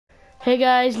Hey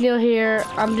guys, Neil here.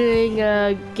 I'm doing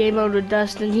a game mode with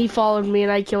Dustin. He followed me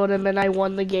and I killed him and I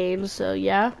won the game, so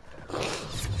yeah.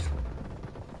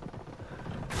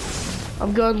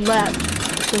 I'm going left,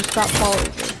 so stop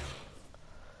following me.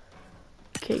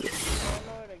 Okay.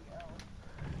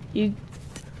 You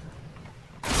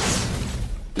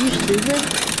stupid?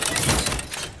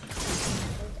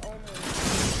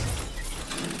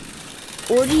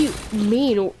 What do you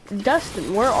mean?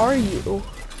 Dustin, where are you?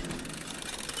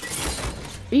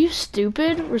 Are you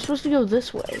stupid? We're supposed to go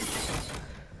this way.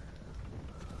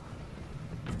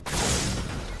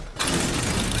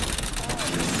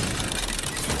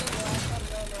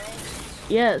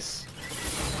 Yes.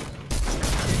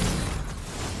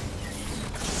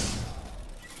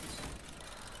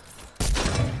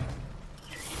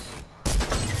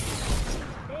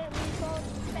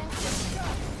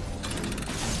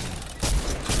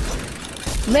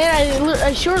 Man,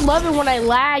 I sure love it when I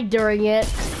lag during it.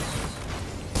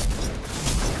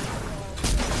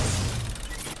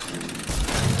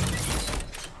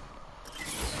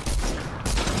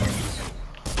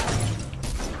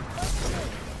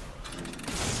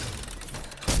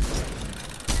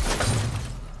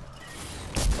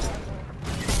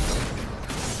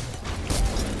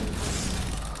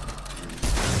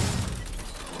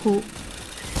 Who?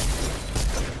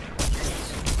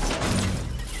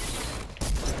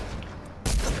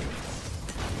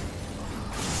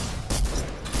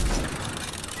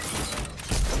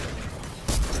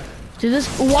 Dude, this.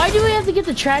 Why do we have to get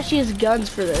the trashiest guns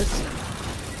for this?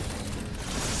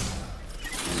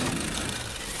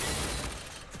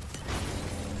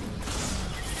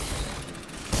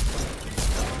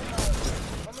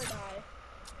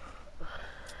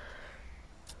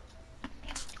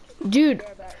 Dude,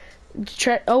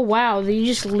 oh wow, did you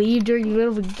just leave during the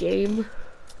middle of a game?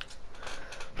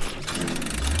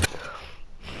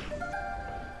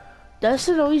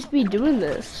 Dustin always be doing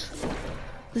this.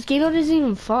 This game mode isn't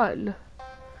even fun.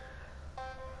 I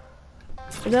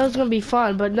thought it was gonna be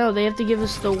fun, but no, they have to give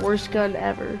us the worst gun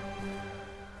ever.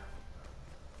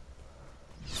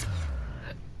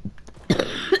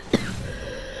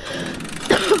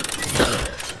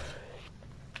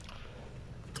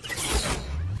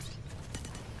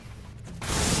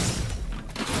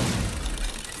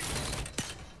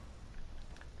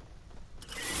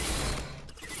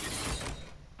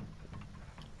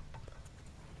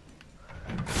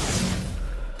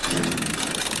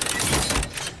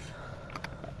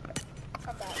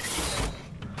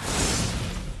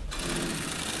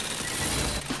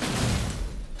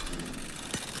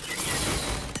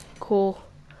 Cool.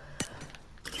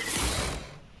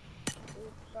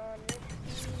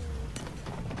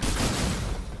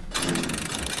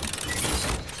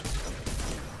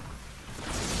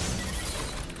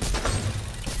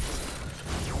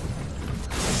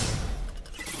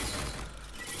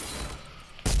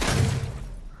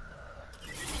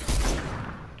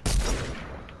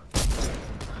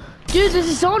 Dude, this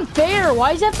is so unfair.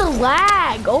 Why is that the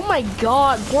lag? Oh my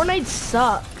god, Fortnite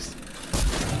sucks.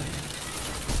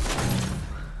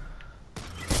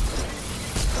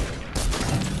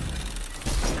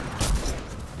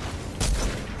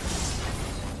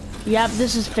 Yep,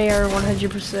 this is fair,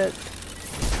 100%.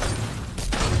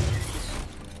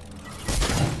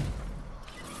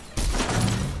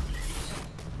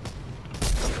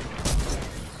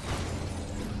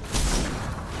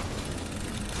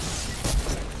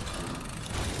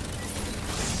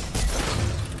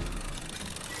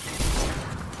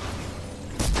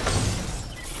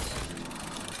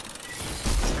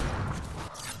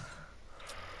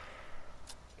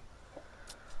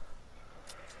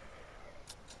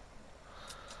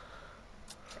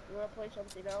 You wanna play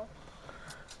something else?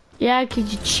 Yeah,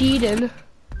 'cause you cheated.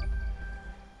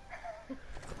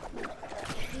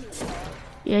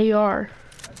 Yeah, you are.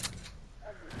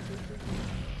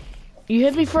 You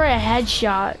hit me for a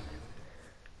headshot.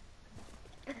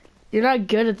 You're not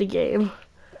good at the game.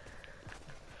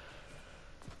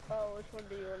 Oh, which one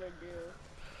do you wanna do?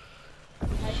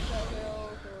 Headshot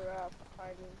hills or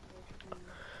finding?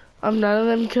 I'm none of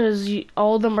them because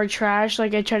all of them are trash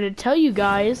like I tried to tell you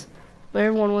guys, but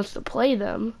everyone wants to play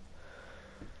them.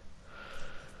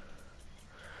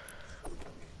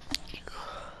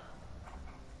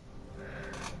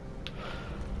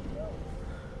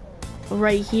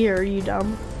 Right here, you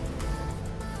dumb.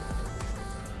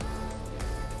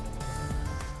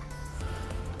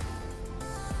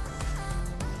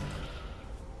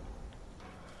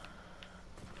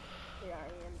 Yeah, I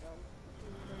am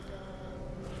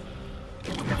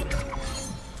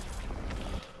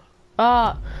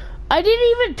done. I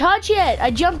didn't even touch it.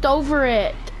 I jumped over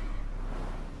it.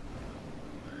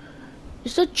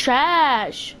 You're so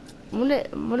trash. I'm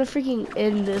gonna freaking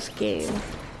end this game. Or if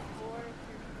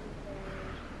you're players,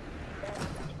 that's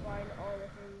fine all the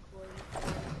things where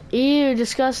you Ew,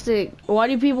 disgusting. Why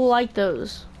do people like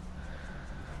those?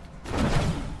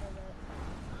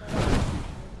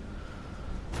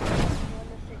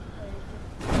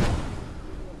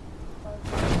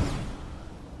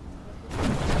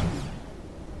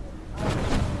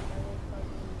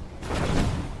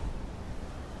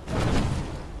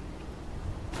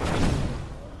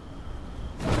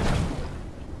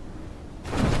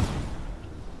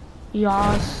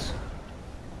 Yas.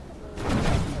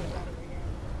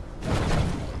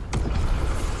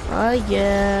 I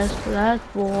guess, but that's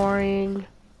boring.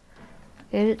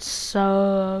 And it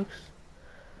sucks.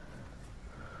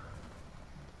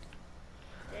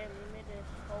 Damn, you made this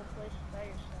whole place by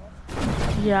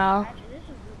yourself. Yeah. Actually, this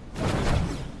is really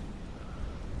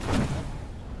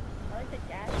I like the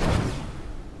gas.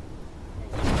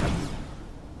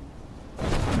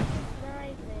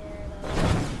 Nice, man.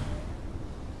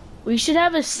 We should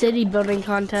have a city building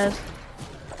contest.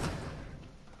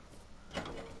 I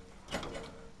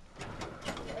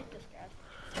like this gas.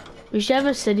 We should have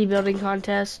a city building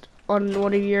contest on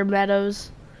one of your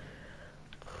meadows.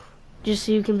 Just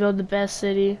so you can build the best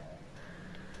city.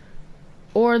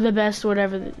 Or the best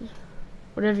whatever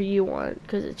you want,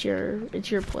 because it's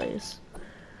your place.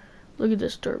 Look at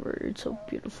this dirt bird, it's so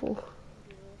beautiful.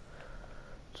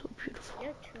 So beautiful. You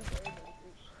have two burgers.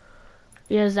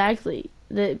 Yeah, exactly.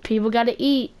 The people gotta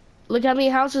eat. Look how many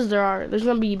houses there are. There's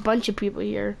gonna be a bunch of people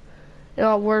here.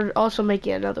 And we're also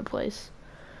making another place.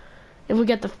 And we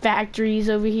got the factories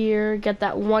over here. Got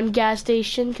that one gas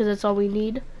station, because that's all we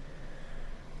need.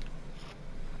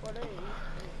 What are these places?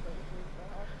 The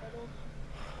hospitals?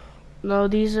 No,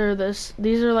 these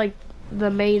are like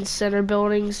the main center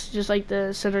buildings, just like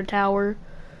the center tower.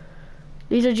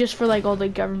 These are just for like all the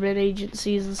government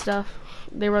agencies and stuff.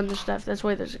 They run their stuff. That's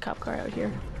why there's a cop car out here.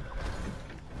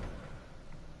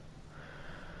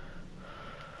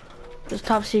 It's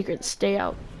top secret. Stay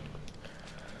out.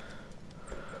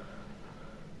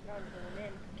 No, I'm going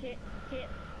in. Can't.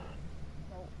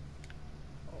 No.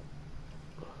 Oh.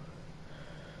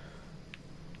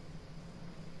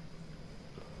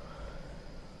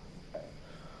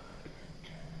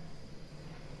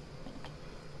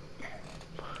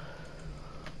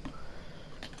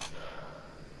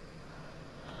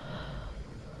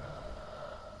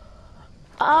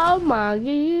 Oh my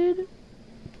god.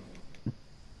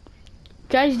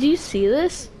 Guys, do you see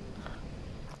this?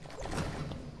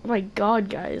 Oh my god,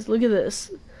 guys, look at this.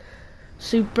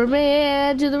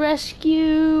 Superman to the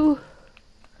rescue.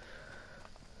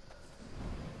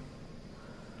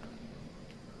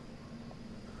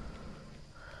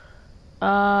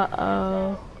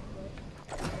 Uh-oh.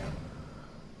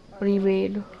 What do you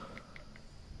mean?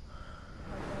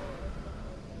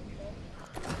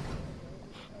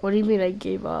 What do you mean I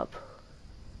gave up?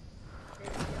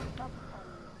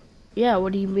 Yeah,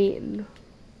 what do you mean?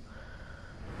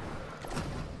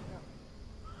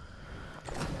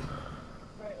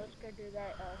 Right, let's go do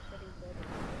that city building.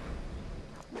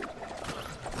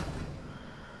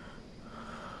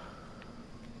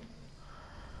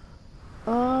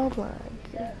 Oh my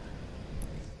god.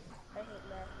 I hate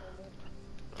math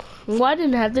homework. Well, I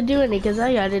didn't have to do any because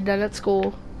I got it done at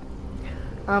school.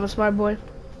 I'm a smart boy.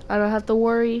 I don't have to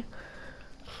worry.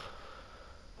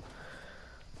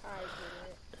 I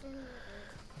did it.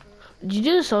 Did you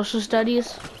do the social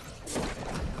studies? Yeah.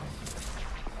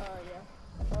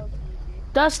 That was easy.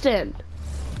 Dustin!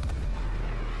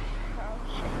 Oh,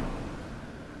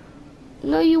 shit.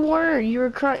 No, you weren't. You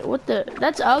were crying. What the?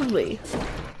 That's ugly.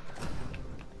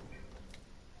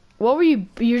 What were you?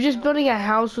 You're just building a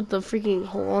house with the freaking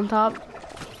hole on top? I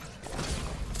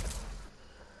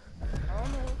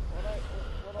don't know what I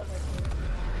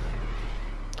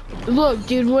Look,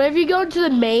 dude, whenever you go into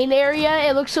the main area,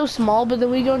 it looks so small, but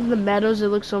then when you go into the meadows, it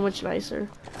looks so much nicer.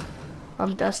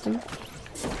 I'm Dustin. You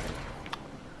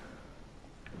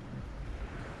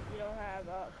don't have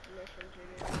permission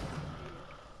to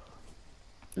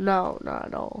do No, not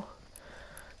at all.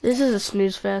 This is a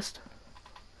snooze fest.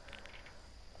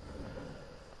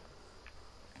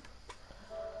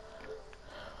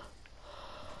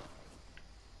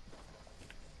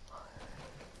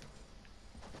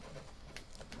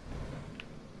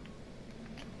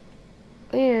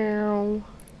 Ew.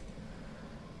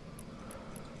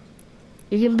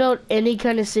 You can build any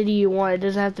kind of city you want. It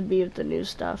doesn't have to be with the new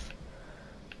stuff.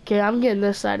 Okay, I'm getting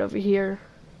this side over here.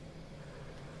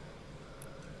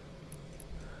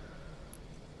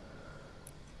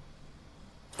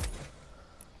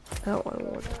 I don't want to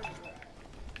work.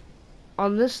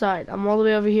 On this side. I'm all the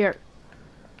way over here.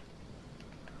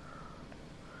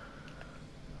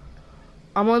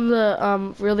 I'm on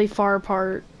the really far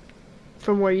part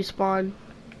from where you spawn.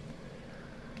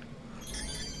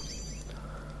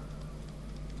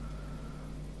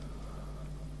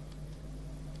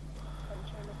 I'm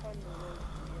trying to find the link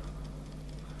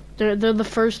again. They're the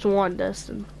first one,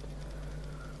 Destin.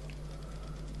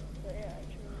 But yeah,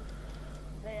 actually,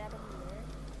 they add them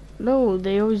there. No,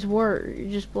 they always were.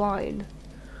 You're just blind.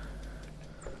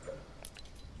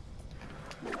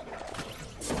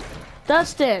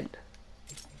 Dustin,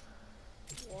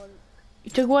 One,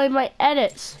 you took away my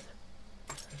edits.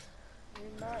 you're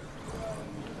not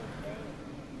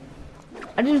even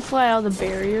I didn't fly out the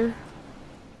barrier.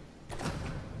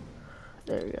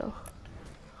 There we go.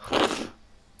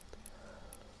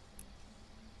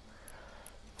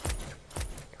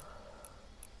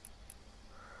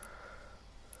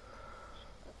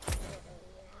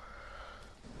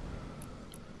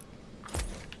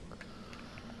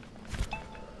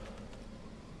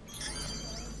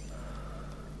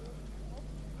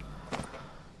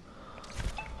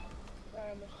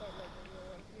 Sorry, I'm gonna start my video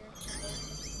right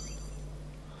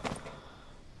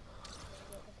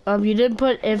here. You didn't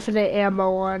put infinite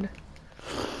ammo on.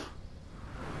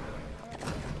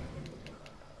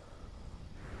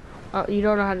 You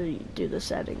don't know how to do the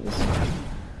settings.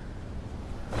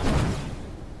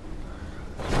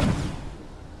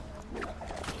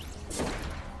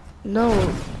 No,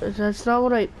 that's not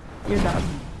what you're done.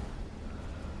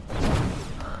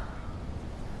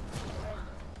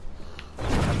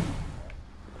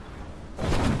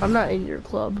 I'm not in your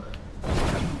club.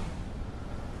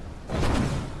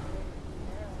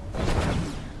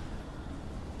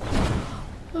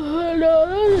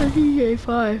 No, that's a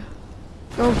DJ5.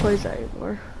 No one plays that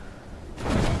anymore.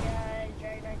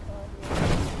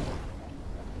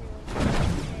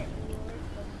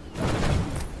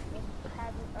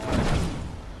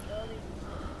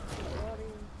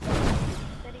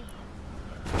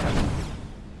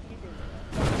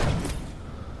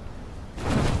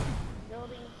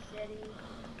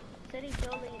 City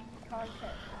building contest.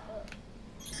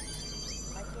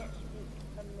 I can't speak.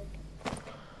 I'm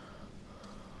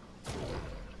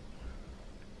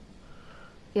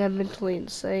Yeah, I'm mentally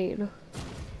insane.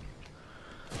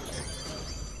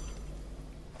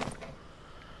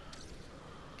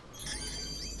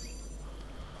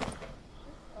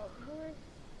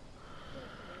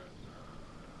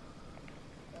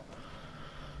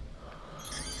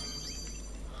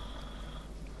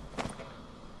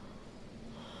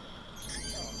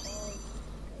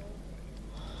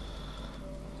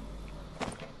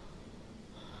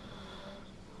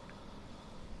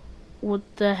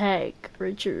 What the heck,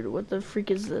 Richard? What the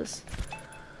freak is this?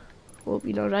 Well,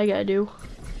 you know what I gotta do.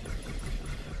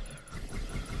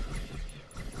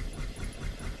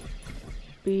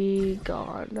 Be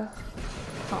gone.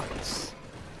 Thoughts.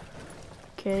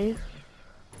 Okay.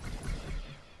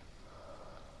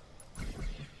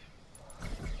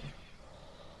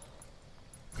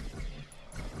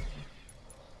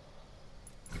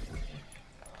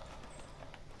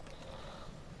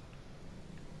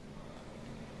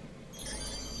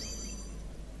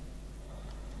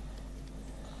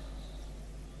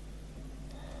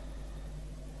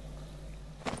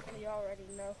 We already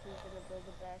know who's gonna build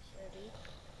the best city.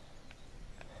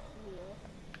 You.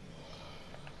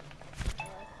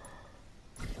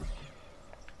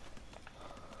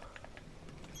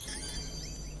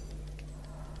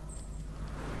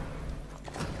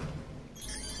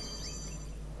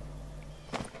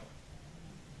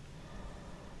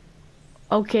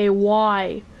 Okay,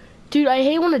 why? Dude, I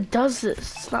hate when it does this.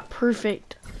 It's not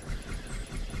perfect.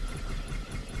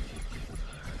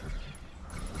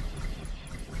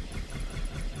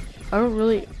 I don't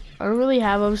really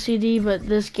have OCD, but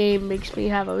this game makes me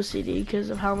have OCD because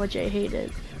of how much I hate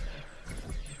it.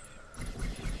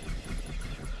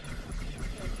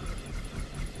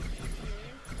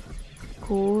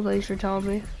 Cool, thanks for telling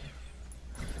me.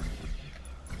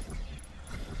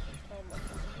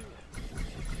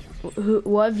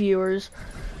 What viewers?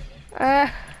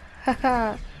 Ah,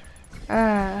 that's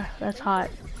hot.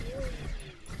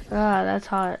 Ah, that's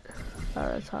hot. Ah,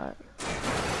 that's hot.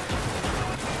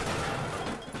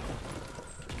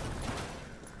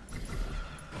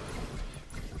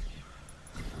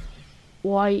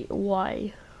 Why?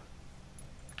 Why?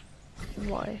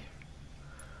 Why?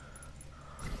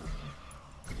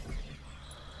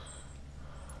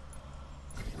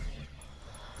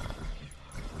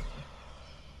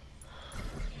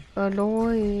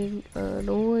 Annoying,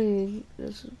 annoying.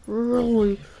 This is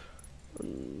really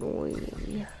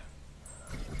annoying.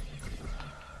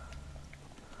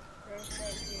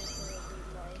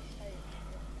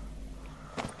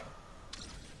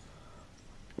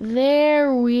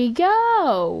 There we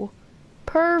go.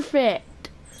 Perfect.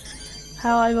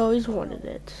 How I've always wanted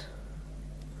it.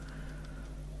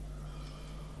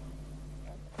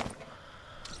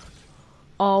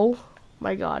 Oh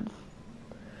my god.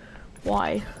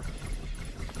 Why?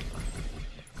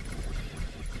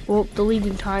 Well,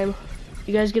 deleting time.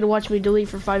 You guys get to watch me delete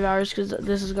for 5 hours because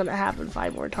this is gonna happen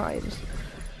 5 more times.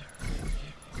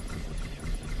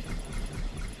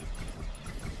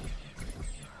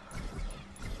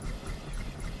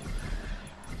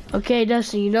 Okay,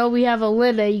 Dustin, you know we have a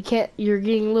limit. You're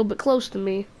getting a little bit close to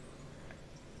me.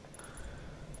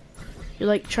 You're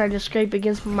like trying to scrape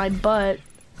against my butt.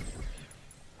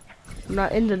 I'm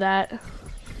not into that.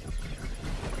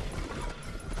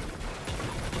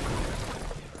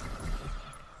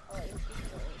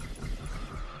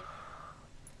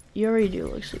 You already do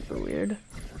look super weird.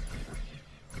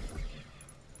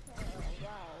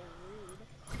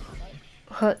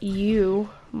 You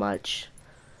much.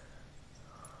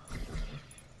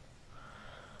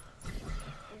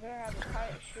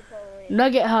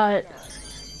 Nugget Hut.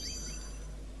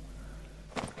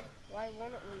 Why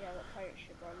wouldn't we have a pirate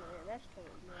ship on there? That's kind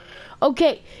of normal.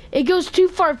 Okay, it goes too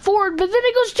far forward, but then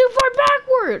it goes too far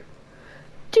backward.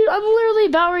 Dude, I'm literally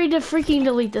about ready to freaking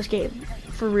delete this game.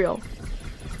 For real.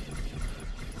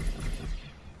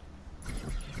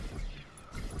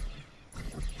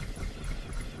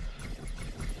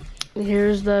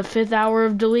 Here's the 5th hour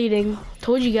of deleting.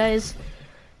 Told you guys,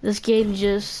 this game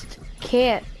just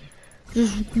can't.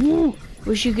 Just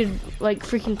wish you could like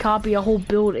freaking copy a whole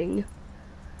building.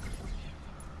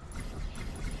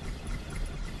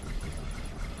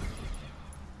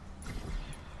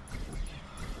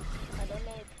 I don't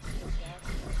know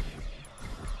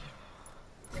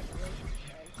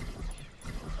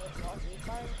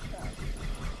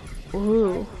what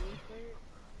Ooh.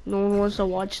 No one wants to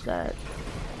watch that.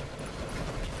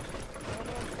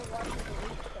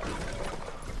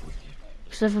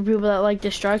 Except for people that like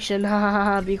destruction. Ha ha ha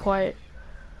ha, be quiet.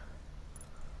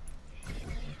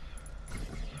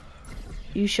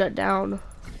 You shut down.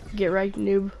 Get right,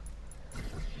 noob.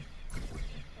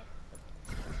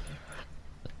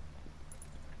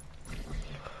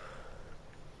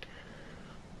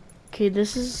 Okay,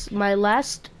 this is my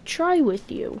last try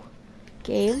with you.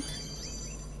 Game.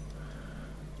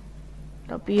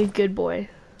 Now be a good boy.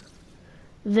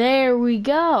 There we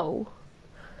go.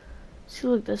 See,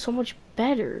 look, that's so much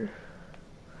better.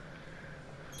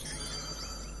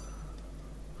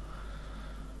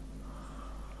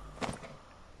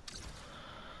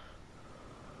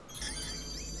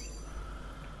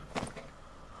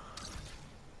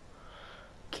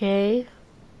 Okay.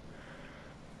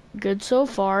 Good so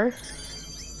far.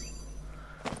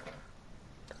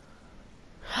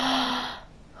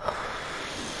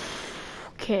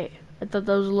 Okay. I thought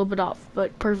that was a little bit off,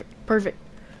 but perfect. Perfect.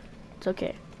 It's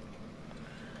okay.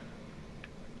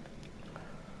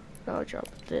 Now I'll drop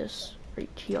this right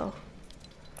here.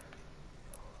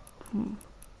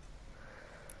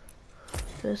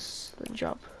 This, then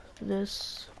drop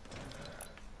this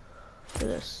for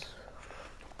this.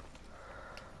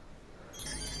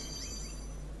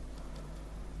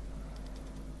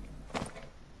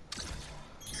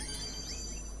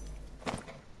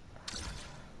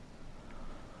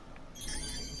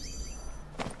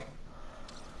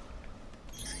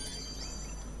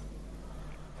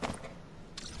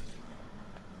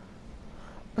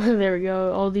 There we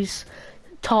go. All these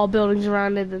tall buildings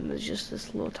around it, and there's just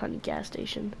this little tiny gas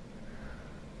station.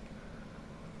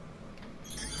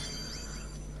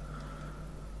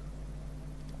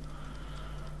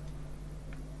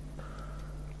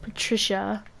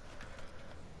 Patricia.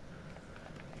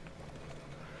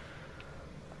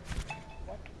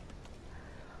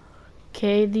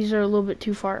 Okay, these are a little bit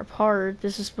too far apart.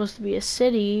 This is supposed to be a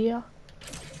city.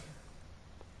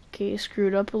 Okay,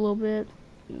 screwed up a little bit.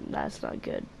 That's not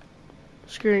good.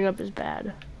 Screwing up is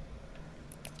bad.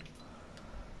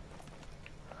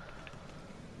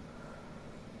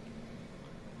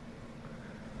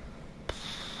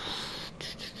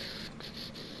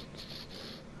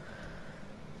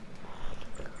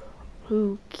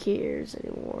 Who cares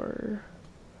anymore?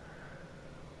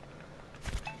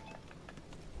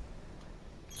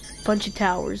 Bunch of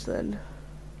towers then.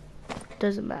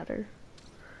 Doesn't matter.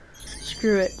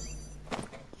 Screw it.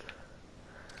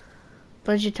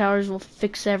 Bunch of towers will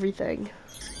fix everything.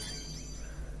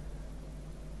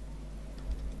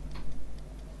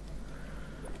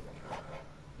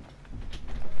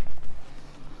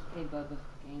 Hey Bubba,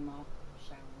 game off,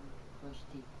 shower, brush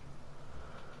teeth.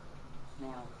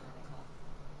 Now,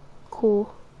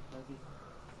 Cool. love you.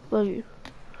 Love you.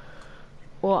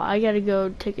 Well, I gotta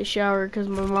go take a shower because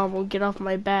my mom won't get off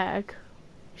my back.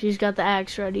 She's got the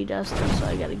axe ready, Dustin, so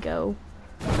I gotta go.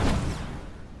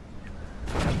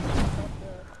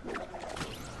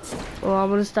 Well, I'm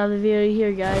gonna stop the video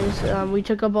here, guys. We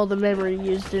took up all the memory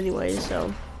used anyway,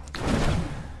 so.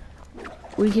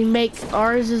 We can make,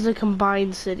 ours is a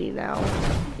combined city now.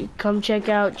 You come check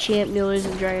out Champ Mueller's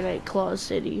and Dragonite Claw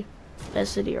City.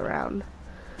 Best city around.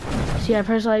 So yeah,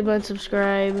 press the like button,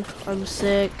 subscribe. I'm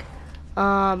sick.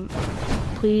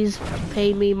 Please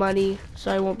pay me money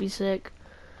so I won't be sick.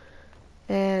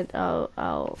 And I'll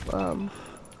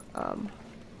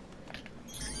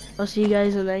see you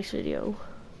guys in the next video.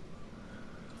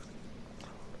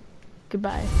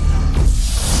 Goodbye.